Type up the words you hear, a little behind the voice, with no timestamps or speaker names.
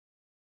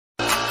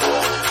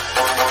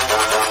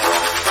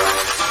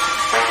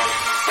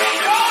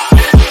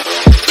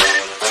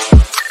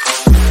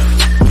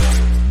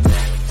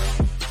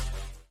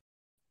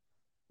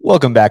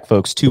Welcome back,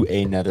 folks, to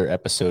another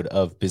episode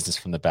of Business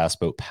from the Bass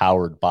Boat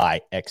powered by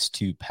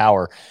X2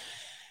 Power.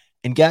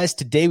 And guys,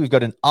 today we've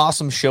got an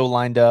awesome show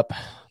lined up.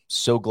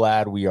 So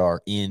glad we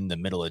are in the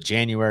middle of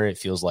January. It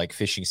feels like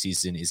fishing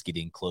season is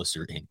getting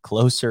closer and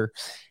closer.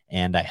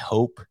 And I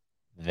hope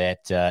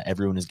that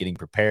everyone is getting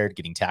prepared,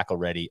 getting tackle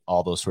ready,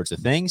 all those sorts of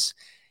things.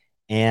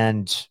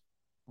 And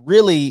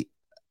really,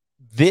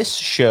 this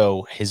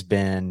show has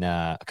been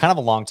kind of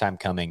a long time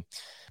coming.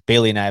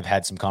 Bailey and I have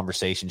had some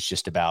conversations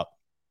just about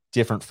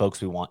different folks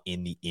we want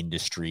in the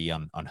industry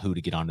on who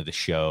to get onto the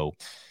show,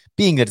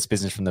 being that it's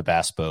Business from the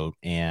Bass Boat,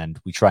 and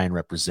we try and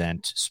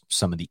represent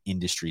some of the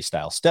industry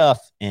style stuff.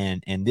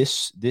 And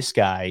this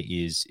guy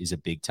is a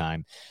big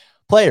time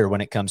player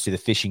when it comes to the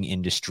fishing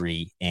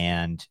industry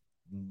and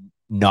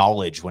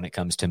knowledge when it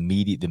comes to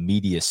the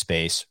media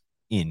space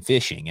in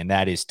fishing. And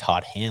that is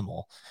Todd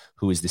Hamill,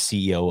 who is the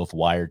CEO of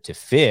Wired to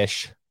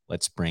Fish.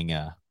 Let's bring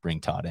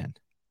Todd in.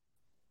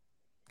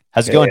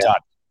 How's it going, Todd?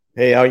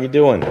 Hey, how you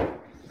doing?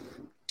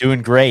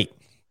 Doing great.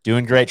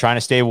 Trying to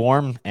stay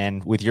warm.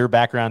 And with your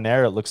background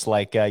there, it looks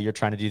like you're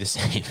trying to do the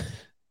same.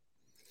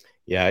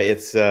 Yeah,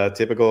 it's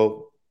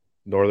typical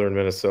northern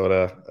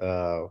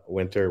Minnesota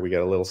winter. We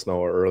got a little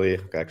snow early,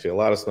 actually a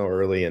lot of snow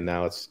early. And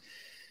now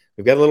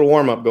we've got a little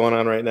warm up going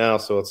on right now.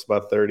 So it's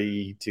about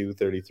 32,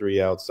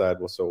 33 outside.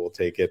 So we'll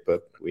take it.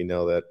 But we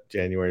know that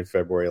January and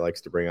February likes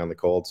to bring on the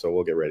cold. So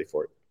we'll get ready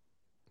for it.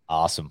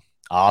 Awesome.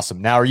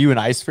 Now, are you an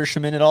ice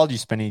fisherman at all? Do you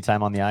spend any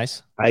time on the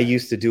ice? I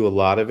used to do a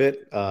lot of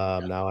it.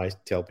 Now I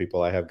tell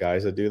people I have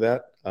guys that do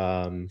that.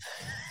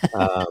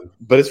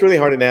 But it's really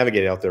hard to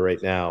navigate out there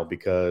right now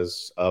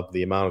because of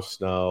the amount of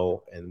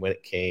snow and when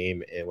it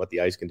came and what the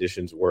ice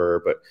conditions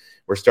were. But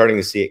we're starting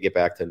to see it get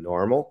back to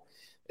normal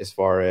as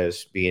far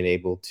as being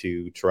able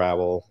to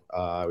travel.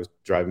 I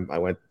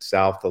went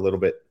south a little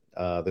bit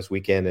this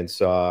weekend and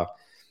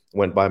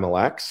went by Mille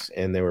Lacs,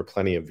 and there were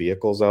plenty of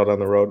vehicles out on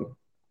the road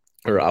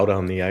or out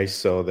on the ice.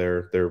 So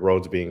their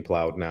roads being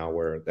plowed now,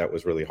 where that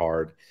was really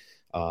hard.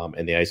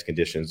 And the ice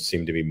conditions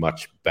seem to be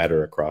much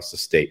better across the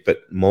state, but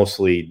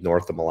mostly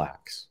north of Mille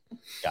Lacs.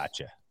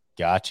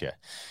 Gotcha.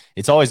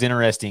 It's always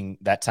interesting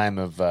that time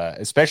of,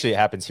 especially it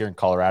happens here in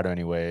Colorado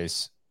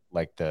anyways,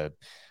 like the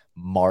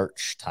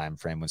March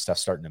timeframe when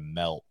stuff's starting to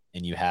melt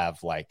and you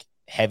have like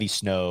heavy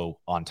snow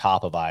on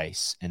top of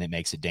ice, and it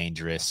makes it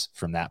dangerous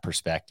from that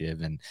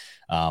perspective. And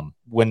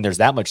when there's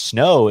that much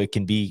snow, it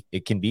can be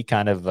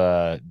kind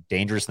of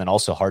dangerous and then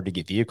also hard to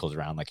get vehicles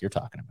around like you're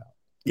talking about.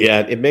 Yeah,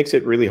 it makes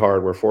it really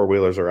hard where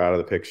four-wheelers are out of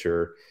the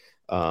picture.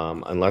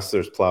 Unless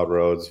there's plowed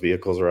roads,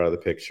 vehicles are out of the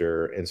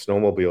picture, and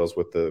snowmobiles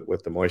with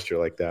the moisture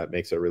like that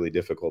makes it really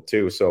difficult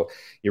too. So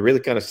you're really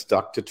kind of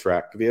stuck to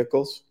tracked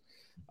vehicles.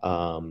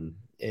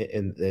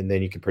 And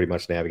then you can pretty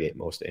much navigate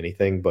most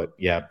anything. But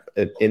yeah,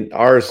 in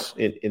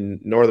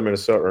northern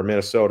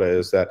Minnesota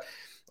is that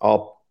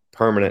all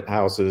permanent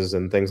houses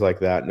and things like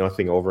that.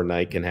 Nothing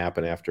overnight can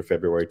happen after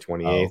February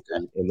 28th. Oh,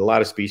 okay. And a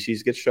lot of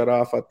species get shut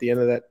off at the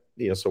end of that.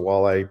 So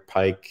walleye,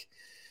 pike,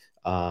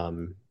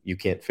 you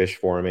can't fish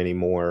for them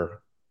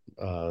anymore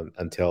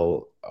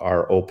until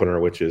our opener,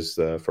 which is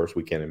the first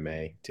weekend in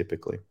May,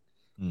 typically.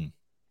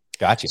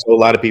 Gotcha. So a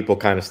lot of people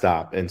kind of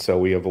stop. And so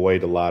we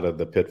avoid a lot of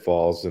the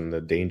pitfalls and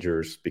the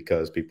dangers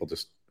because people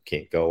just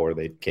can't go or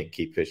they can't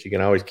keep fish. You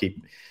can always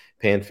keep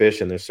pan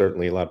fish, and there's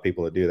certainly a lot of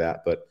people that do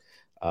that. But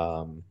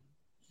the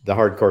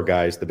hardcore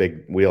guys, the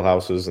big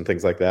wheelhouses and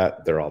things like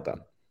that, they're all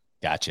done.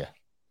 Gotcha.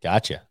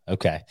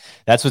 Okay.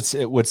 That's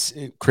what's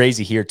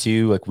crazy here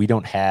too. Like we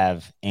don't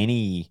have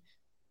I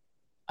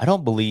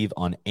don't believe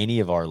on any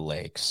of our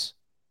lakes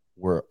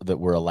we're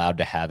allowed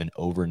to have an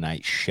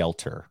overnight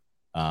shelter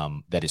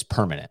that is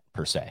permanent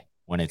per se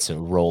when it's a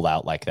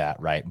rollout like that,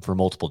 right? For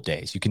multiple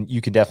days. You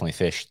can definitely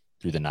fish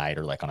through the night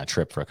or like on a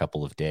trip for a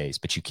couple of days,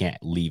 but you can't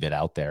leave it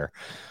out there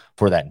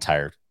for that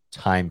entire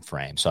time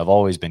frame. So I've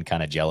always been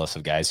kind of jealous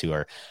of guys who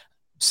are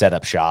set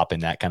up shop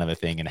and that kind of a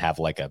thing and have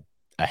like a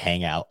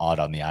hangout out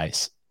on the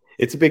ice.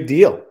 It's a big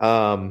deal.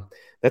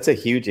 That's a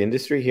huge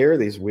industry here,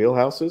 these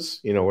wheelhouses,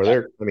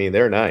 where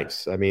they're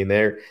nice. I mean,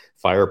 they're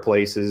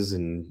fireplaces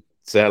and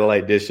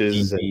satellite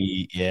dishes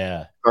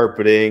and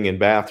carpeting and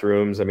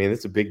bathrooms. I mean,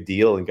 it's a big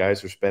deal, and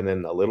guys are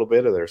spending a little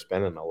bit or they're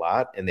spending a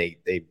lot, and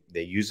they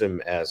use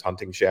them as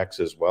hunting shacks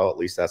as well. At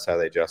least that's how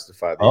they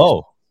justify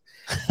these.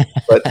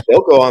 But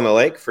they'll go on the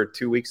lake for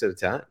 2 weeks at a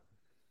time.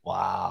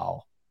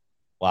 Wow.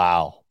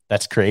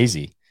 That's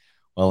crazy.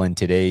 Well, in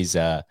today's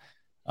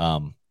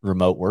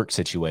remote work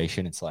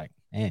situation, it's like,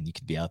 man, you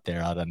could be out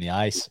on the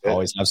ice,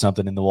 always have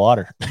something in the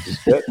water.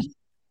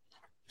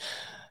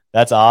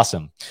 That's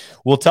awesome.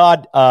 Well,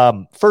 Todd,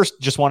 first,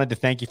 just wanted to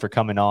thank you for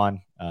coming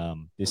on.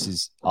 This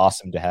is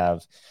awesome to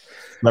have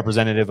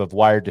representative of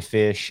Wired to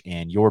Fish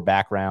and your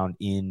background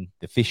in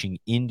the fishing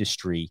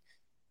industry.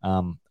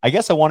 I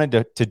guess I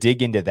wanted to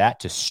dig into that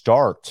to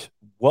start.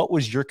 What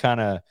was your kind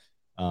of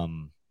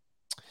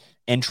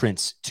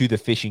entrance to the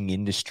fishing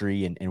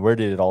industry, and where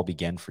did it all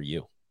begin for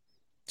you?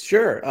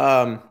 Sure.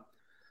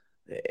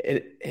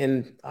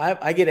 And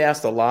I get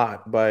asked a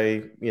lot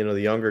by, the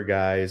younger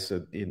guys,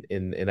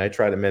 and I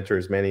try to mentor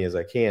as many as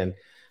I can.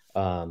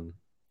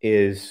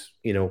 is,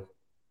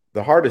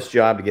 the hardest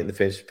job to get in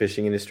the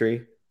fishing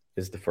industry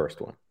is the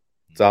first one.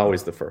 It's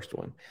always the first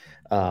one.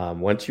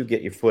 Once you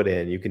get your foot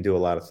in, you can do a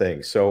lot of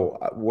things. So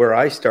where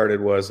I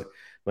started was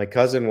my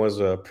cousin was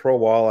a pro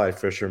walleye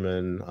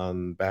fisherman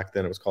on, back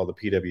then it was called the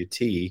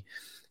PWT.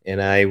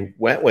 And I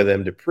went with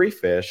him to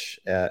pre-fish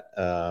at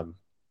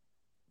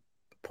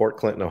Port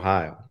Clinton,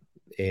 Ohio.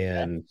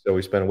 And so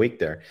we spent a week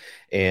there,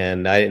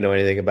 and I didn't know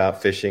anything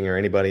about fishing or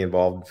anybody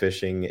involved in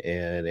fishing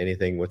and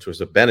anything, which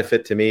was a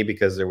benefit to me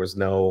because there was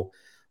no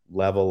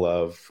level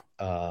of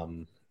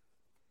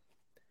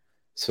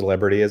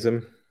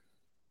celebrityism.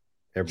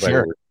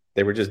 Everybody,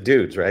 they were just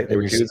dudes, right? They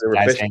were dudes that were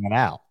guys fishing, hanging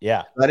out.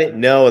 Yeah. I didn't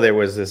know there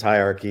was this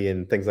hierarchy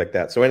and things like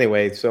that. So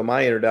anyway, so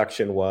my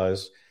introduction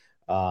was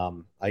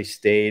I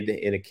stayed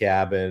in a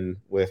cabin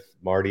with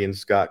Marty and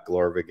Scott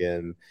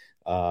Glorvigan,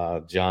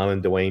 John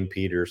and Dwayne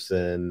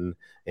Peterson,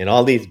 and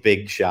all these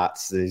big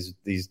shots,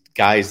 these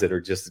guys that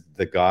are just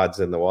the gods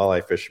and the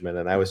walleye fishermen.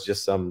 And I was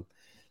just some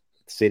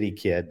city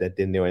kid that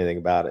didn't know anything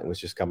about it and was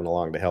just coming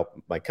along to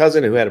help my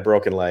cousin who had a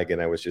broken leg,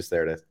 and I was just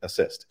there to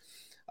assist.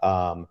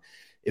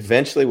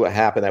 Eventually what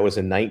happened, that was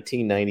in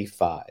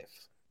 1995. Okay.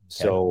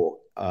 So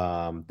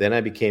then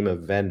I became a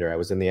vendor. I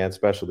was in the ad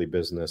specialty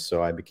business,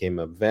 so I became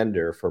a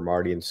vendor for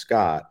Marty and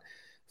Scott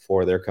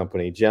for their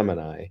company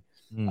Gemini.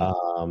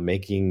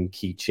 Making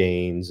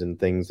keychains and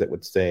things that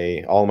would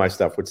say, all my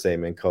stuff would say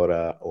Minn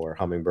Kota or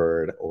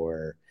Humminbird,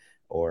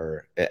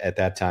 or at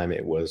that time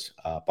it was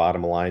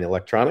Bottom Line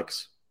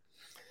Electronics.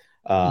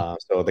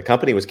 So the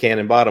company was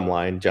Canon Bottom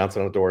Line.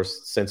 Johnson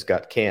Outdoors since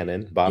got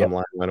Canon. Bottom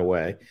Line went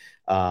away.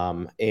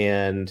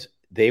 And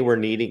they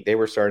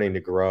were starting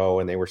to grow,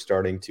 and they were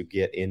starting to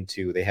get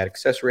into, they had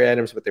accessory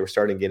items, but they were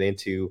starting to get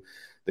into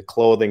the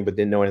clothing, but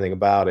didn't know anything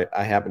about it.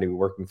 I happened to be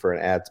working for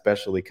an ad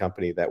specialty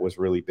company that was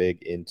really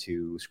big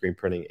into screen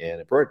printing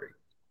and embroidery.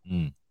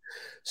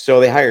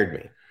 So they hired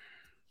me.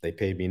 They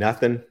paid me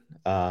nothing.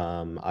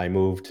 I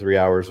moved 3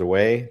 hours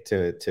away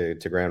to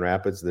Grand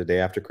Rapids the day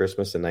after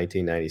Christmas in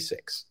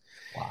 1996.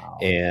 Wow.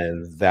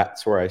 And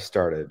that's where I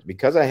started.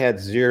 Because I had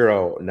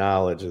zero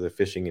knowledge of the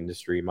fishing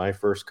industry, my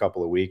first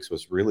couple of weeks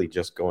was really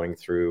just going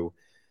through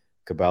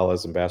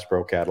Cabela's and Bass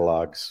Pro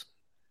catalogs.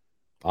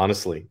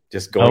 Honestly,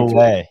 just going through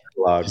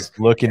catalogs, just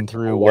looking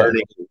through,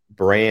 learning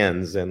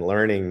brands and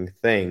learning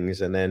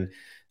things, and then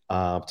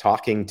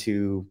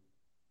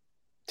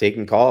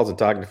taking calls and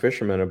talking to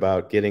fishermen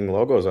about getting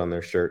logos on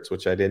their shirts,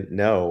 which I didn't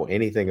know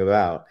anything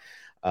about,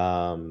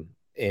 and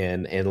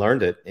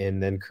learned it,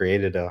 and then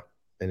created an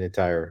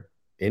entire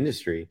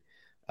industry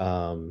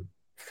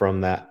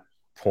from that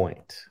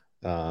point.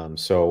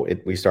 So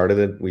we started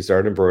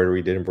embroidery.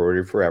 We did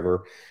embroidery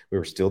forever. We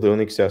were still doing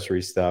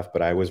accessory stuff,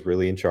 but I was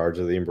really in charge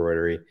of the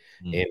embroidery,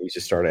 and we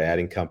just started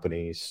adding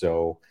companies.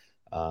 So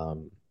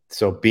doing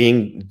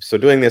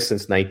this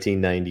since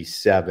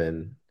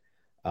 1997,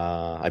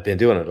 I've been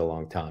doing it a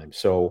long time.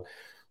 So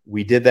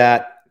we did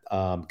that.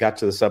 Got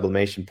to the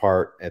sublimation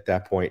part. At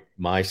that point,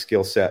 my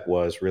skill set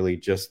was really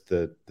just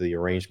the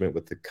arrangement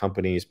with the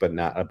companies, but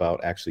not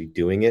about actually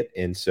doing it.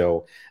 And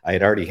so I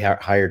had already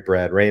hired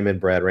Brad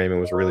Raymond. Brad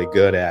Raymond was really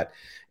good at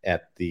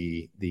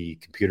the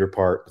computer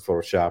part, the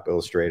Photoshop,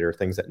 Illustrator,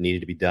 things that needed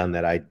to be done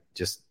that I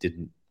just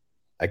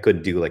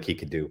couldn't do like he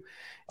could do.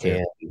 Sure.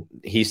 And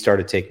he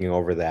started taking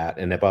over that.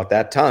 And about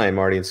that time,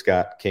 Marty and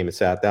Scott came and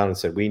sat down and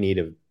said, we need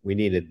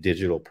a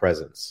digital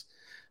presence.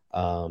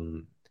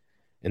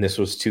 And this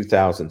was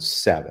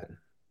 2007.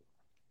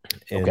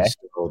 And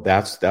so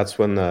that's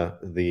when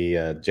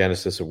the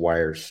genesis of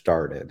Wires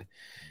started.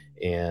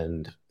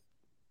 And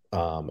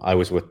I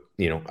was with,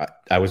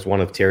 I was one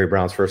of Terry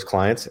Brown's first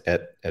clients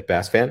at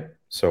Bass Fan.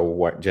 So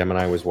what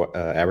Gemini was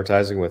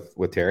advertising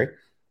with Terry.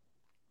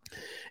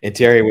 And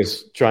Terry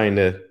was trying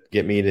to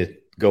get me to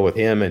go with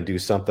him and do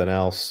something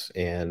else.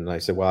 And I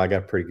said, well, I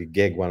got a pretty good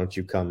gig. Why don't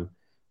you come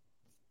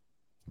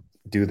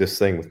do this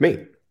thing with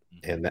me?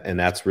 And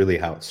that's really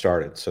how it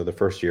started. So the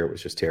first year it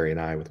was just Terry and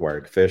I with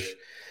Wired to Fish.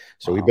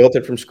 So we built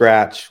it from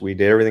scratch. We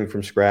did everything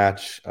from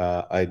scratch.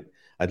 I'd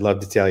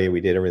love to tell you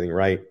we did everything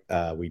right.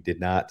 We did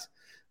not.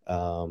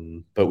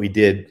 But we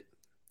did.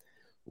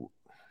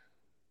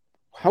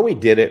 How we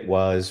did it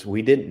was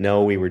we didn't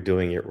know we were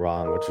doing it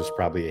wrong, which was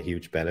probably a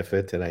huge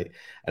benefit. And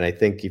I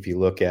think if you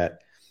look at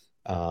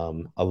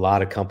a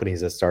lot of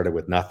companies that started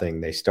with nothing,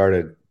 they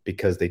started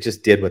because they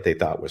just did what they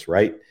thought was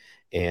right.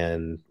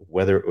 And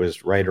whether it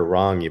was right or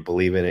wrong, you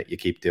believe in it, you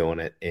keep doing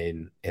it,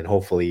 and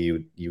hopefully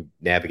you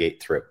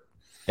navigate through.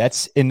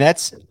 That's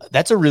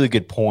a really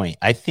good point.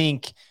 I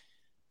think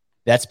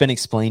that's been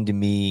explained to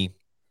me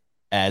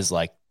as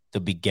like the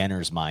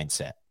beginner's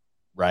mindset,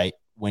 right?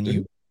 When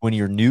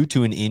you're new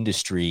to an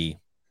industry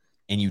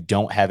and you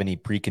don't have any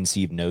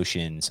preconceived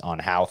notions on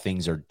how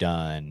things are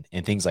done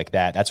and things like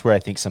that, that's where I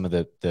think some of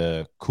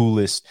the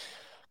coolest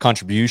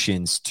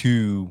contributions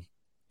to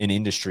an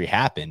industry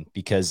happen,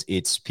 because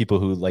it's people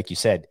who, like you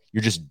said,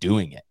 you're just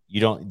doing it.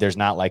 There's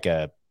not like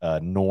a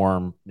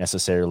norm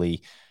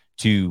necessarily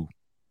to,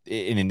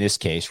 in this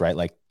case, right?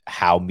 Like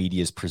how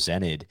media is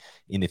presented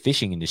in the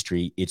fishing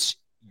industry. It's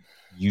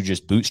you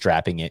just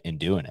bootstrapping it and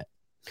doing it.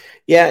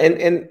 Yeah,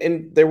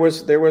 and there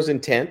was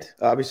intent.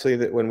 Obviously,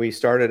 that when we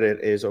started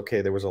it is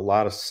okay. There was a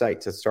lot of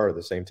sites that started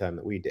the same time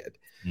that we did,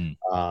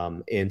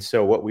 and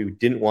so what we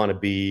didn't want to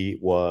be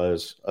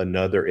was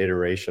another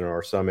iteration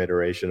or some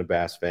iteration of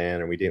Bass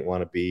Fan, and we didn't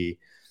want to be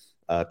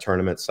a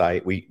tournament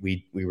site.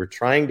 We were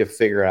trying to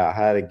figure out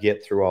how to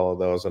get through all of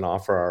those and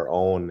offer our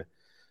own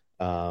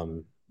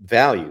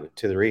value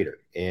to the reader,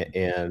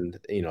 and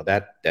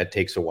that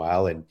takes a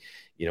while. And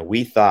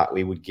we thought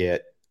we would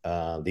get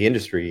the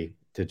industry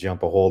to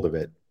jump a hold of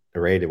it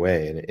right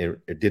away, and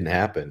it didn't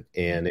happen.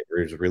 And it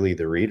was really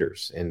the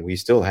readers, and we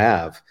still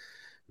have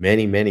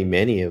many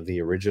of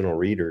the original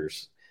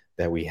readers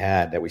that we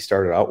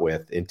started out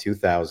with in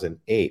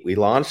 2008. We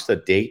launched the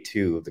day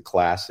 2 of the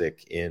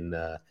Classic in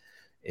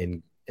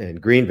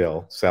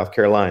Greenville, South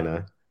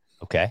Carolina.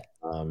 Okay.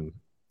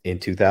 In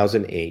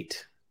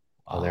 2008.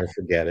 I'll never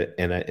forget it.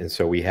 And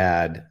so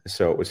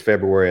it was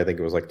February, I think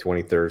it was like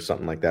 23rd,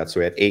 something like that. So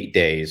we had 8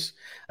 days.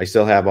 I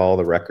still have all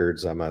the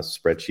records. I'm a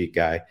spreadsheet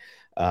guy.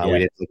 We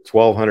did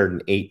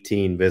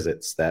 1,218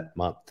 visits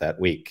that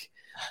week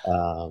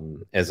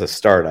as a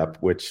startup,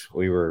 which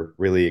we were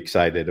really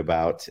excited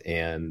about.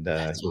 And,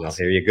 awesome.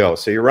 Here you go.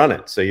 So you're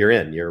running. So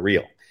you're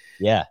real.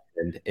 Yeah.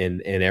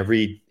 And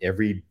every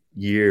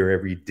year,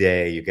 every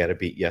day, you got to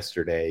beat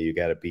yesterday. You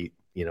got to beat,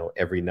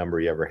 every number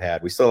you ever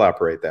had. We still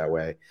operate that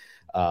way.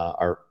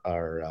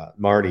 Our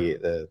Marty,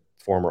 the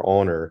former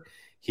owner,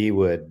 he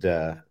would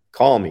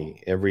call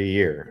me every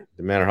year,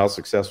 no matter how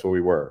successful we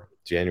were,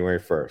 January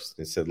 1st,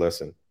 and said,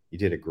 "Listen, you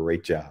did a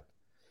great job.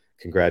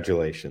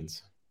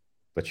 Congratulations,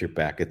 but you're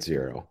back at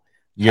zero.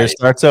 Year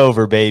starts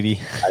over, baby.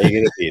 How are you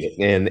gonna beat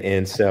it?"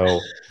 And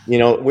so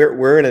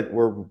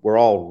we're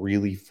all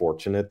really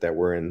fortunate that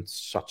we're in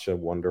such a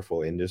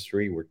wonderful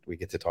industry. We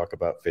get to talk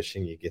about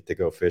fishing. You get to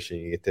go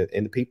fishing.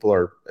 And the people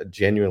are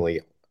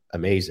genuinely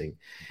amazing.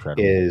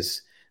 Incredible.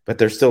 But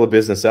there's still a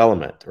business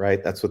element,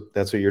 right? That's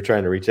what you're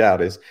trying to reach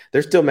out is.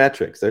 There's still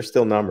metrics, there's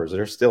still numbers,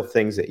 there's still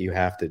things that you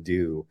have to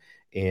do,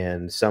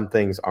 and some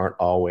things aren't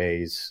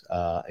always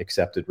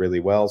accepted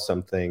really well.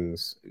 Some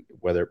things,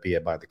 whether it be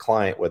by the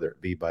client, whether it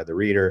be by the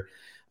reader,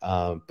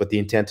 but the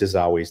intent is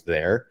always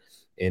there,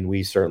 and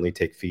we certainly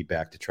take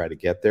feedback to try to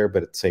get there.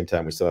 But at the same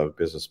time, we still have a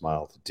business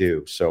model to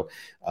do. So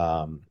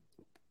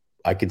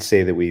I could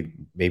say that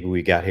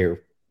we got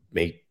here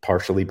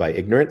partially by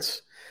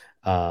ignorance.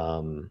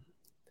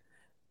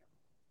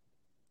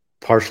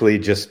 Partially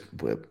just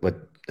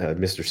what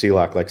Mr.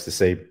 Seelock likes to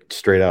say,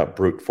 straight out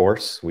brute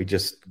force. We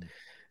just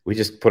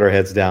put our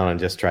heads down and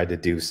just tried to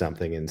do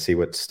something and see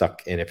what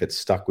stuck. And if it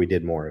stuck, we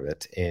did more of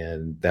it.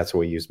 And that's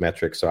what we use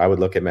metrics. So I would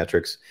look at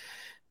metrics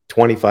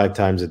 25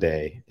 times a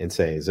day and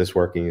say, is this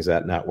working? Is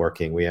that not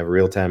working? We have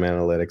real-time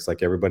analytics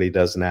like everybody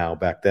does now.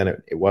 Back then,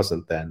 it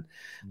wasn't then.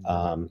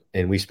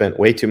 And we spent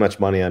way too much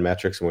money on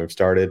metrics when we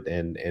started,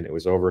 and it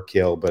was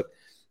overkill, but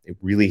it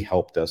really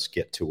helped us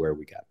get to where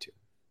we got to.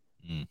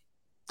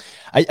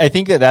 I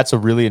think that's a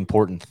really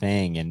important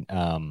thing. And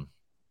I'm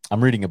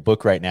reading a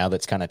book right now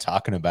that's kind of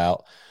talking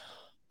about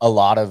a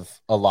lot of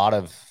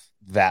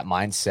that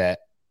mindset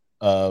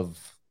of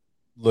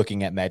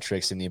looking at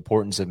metrics and the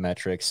importance of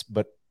metrics,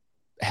 but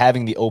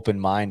having the open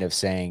mind of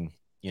saying,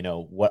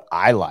 what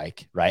I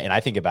like, right? And I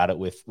think about it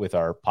with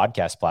our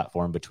podcast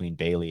platform between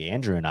Bailey,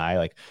 Andrew, and I.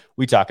 Like,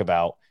 we talk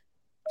about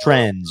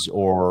trends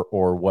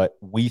or what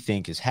we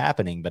think is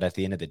happening, but at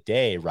the end of the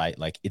day, right,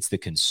 like, it's the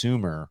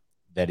consumer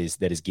that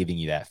is giving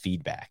you that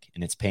feedback,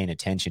 and it's paying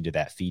attention to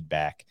that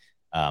feedback.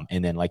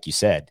 And then, like you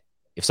said,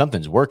 if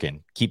something's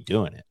working, keep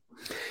doing it.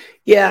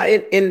 Yeah.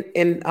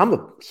 And I'm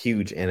a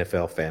huge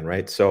NFL fan,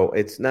 right? So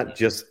it's not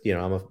just,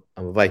 I'm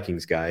a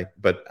Vikings guy,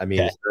 but I mean,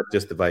 It's not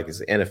just the Vikings,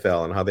 the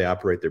NFL and how they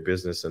operate their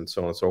business and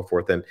so on and so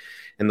forth. And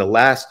in the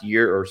last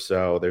year or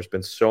so, there's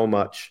been so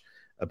much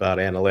about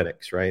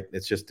analytics, right?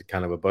 It's just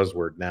kind of a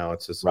buzzword now.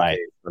 It's just right.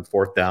 Okay, on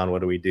fourth down,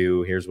 what do we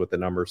do? Here's what the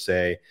numbers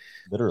say.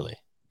 Literally.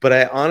 But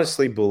I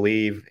honestly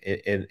believe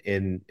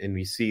and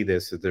we see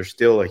this, that there's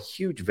still a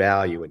huge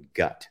value in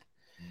gut.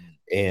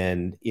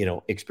 And,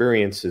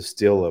 experience is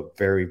still a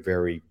very,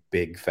 very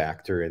big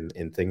factor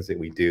in things that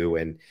we do.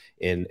 And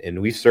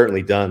we've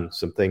certainly done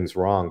some things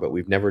wrong, but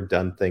we've never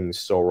done things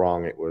so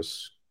wrong it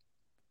was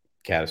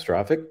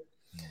catastrophic.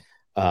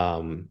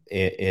 And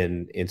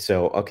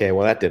so, okay,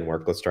 well, that didn't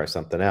work. Let's try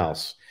something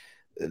else.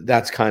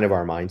 That's kind of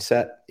our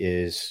mindset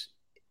is,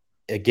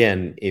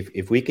 again,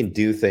 if we can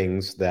do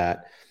things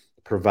that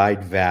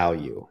provide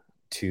value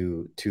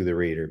to the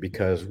reader,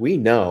 because we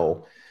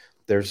know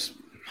there's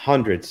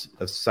hundreds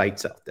of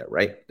sites out there,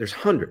 right? There's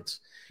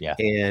hundreds. Yeah.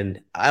 And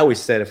I always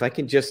said, if I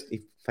could just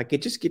get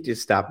you to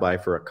stop by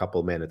for a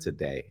couple minutes a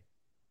day,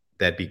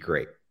 that'd be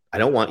great. I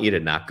don't want you to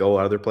not go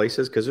other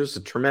places because there's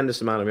a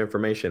tremendous amount of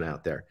information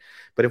out there.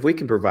 But if we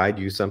can provide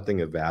you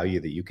something of value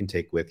that you can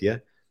take with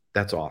you,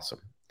 that's awesome.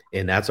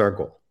 And that's our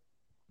goal.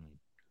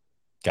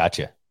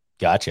 Gotcha.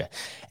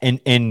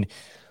 And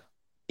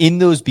in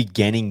those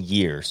beginning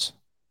years,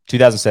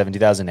 2007,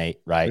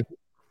 2008, right?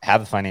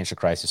 Have the financial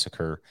crisis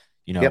occur,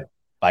 Yep.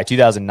 by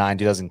 2009,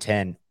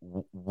 2010,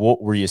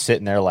 what were you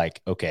sitting there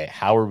like, okay,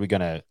 how are we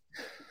going to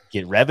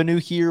get revenue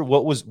here?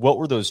 What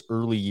were those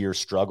early year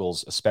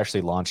struggles,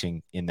 especially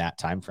launching in that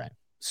time frame?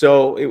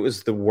 So it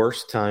was the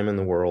worst time in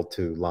the world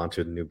to launch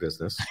a new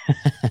business,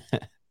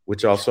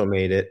 which also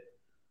made it,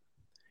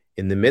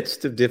 in the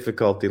midst of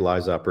difficulty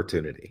lies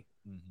opportunity,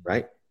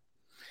 right?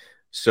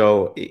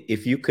 So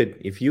if you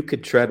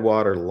could tread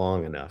water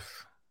long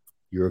enough,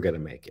 you were going to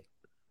make it.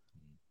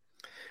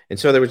 And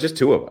so there was just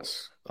two of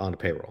us on the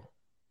payroll.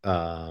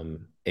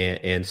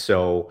 And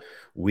so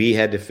we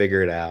had to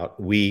figure it out.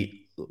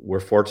 We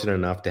were fortunate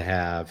enough to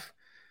have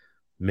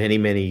many,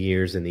 many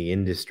years in the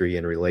industry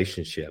and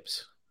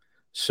relationships.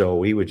 So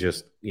we would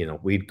just,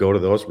 we'd go to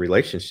those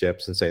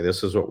relationships and say,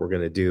 this is what we're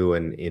going to do.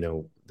 And,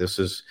 and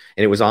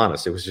it was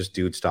honest. It was just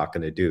dudes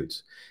talking to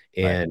dudes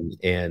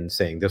and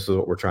saying, this is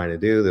what we're trying to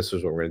do. This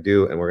is what we're going to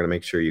do. And we're going to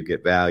make sure you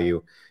get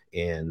value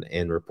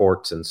and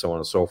reports and so on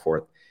and so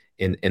forth.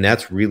 And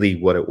that's really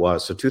what it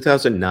was. So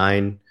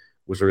 2009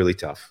 was really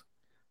tough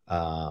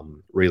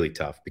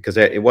because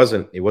it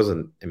wasn't,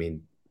 I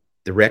mean,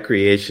 the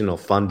recreational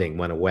funding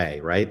went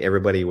away, right?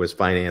 Everybody was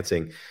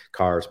financing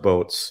cars,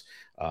 boats,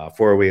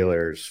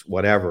 four-wheelers,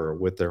 whatever,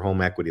 with their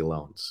home equity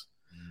loans.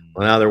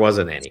 Well, now there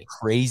wasn't any. It's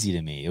crazy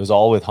to me. It was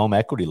all with home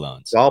equity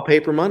loans. It's all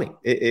paper money.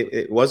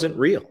 It wasn't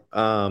real.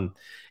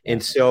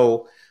 And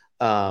so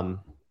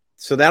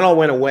that all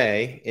went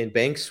away, and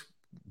banks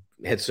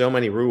had so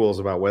many rules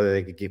about whether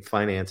they could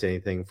finance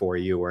anything for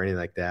you or anything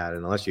like that.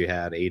 And unless you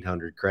had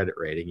 800 credit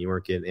rating, you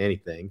weren't getting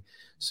anything.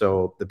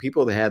 So the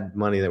people that had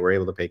money that were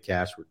able to pay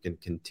cash can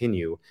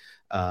continue.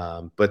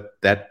 But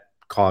that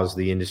caused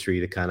the industry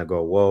to kind of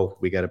go, whoa,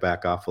 we got to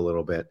back off a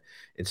little bit.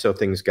 And so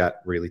things got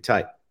really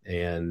tight.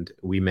 And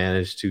we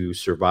managed to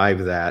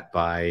survive that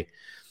by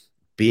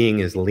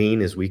being as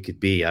lean as we could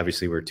be.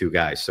 Obviously, we're two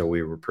guys, so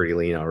we were pretty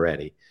lean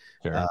already.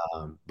 Sure.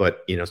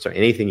 But, so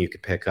anything you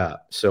could pick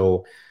up.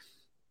 So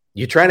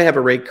you try to have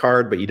a rate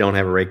card, but you don't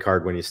have a rate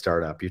card when you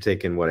start up. You're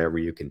taking whatever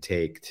you can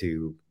take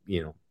to,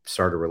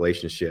 start a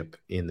relationship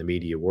in the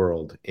media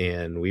world.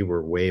 And we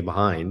were way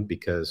behind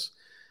because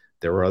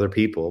there were other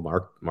people.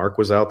 Mark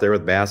was out there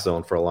with Bass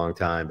Zone for a long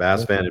time.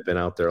 Bass Fan had been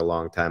out there a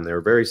long time. They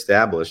were very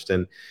established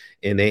and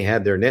they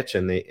had their niche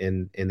and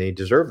they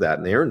deserved that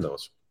and they earned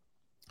those.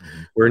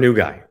 We're a new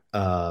guy.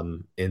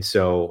 And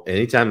so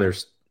anytime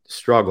there's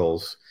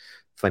struggles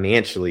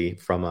financially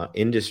from an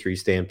industry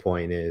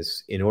standpoint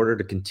is in order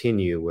to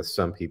continue with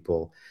some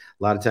people,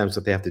 a lot of times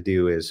what they have to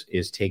do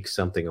is take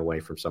something away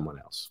from someone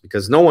else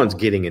because no one's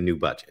getting a new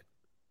budget.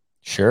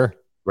 Sure.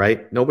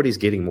 Right? Nobody's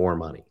getting more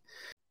money.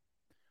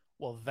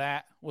 Well,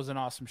 that was an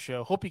awesome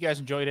show. Hope you guys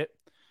enjoyed it.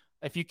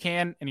 If you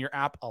can and your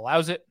app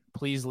allows it,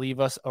 please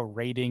leave us a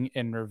rating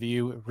and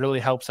review. It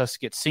really helps us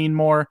get seen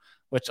more,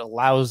 which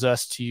allows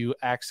us to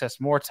access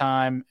more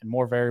time and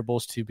more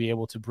variables to be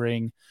able to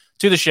bring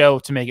to the show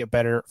to make it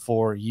better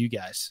for you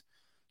guys.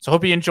 So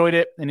hope you enjoyed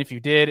it. And if you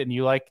did and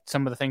you liked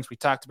some of the things we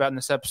talked about in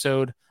this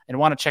episode and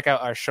want to check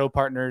out our show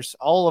partners,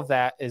 all of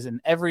that is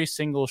in every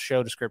single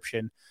show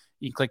description.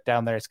 You can click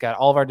down there. It's got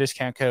all of our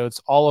discount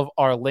codes, all of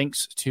our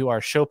links to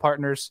our show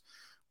partners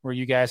where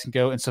you guys can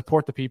go and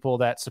support the people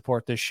that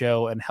support this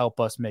show and help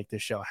us make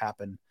this show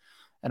happen.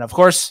 And of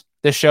course,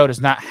 this show does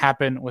not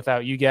happen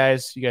without you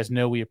guys. You guys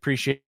know we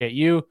appreciate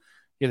you.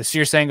 You're the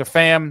Sear Sanger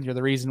fam. You're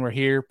the reason we're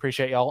here.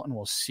 Appreciate y'all, and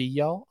we'll see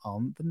y'all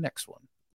on the next one.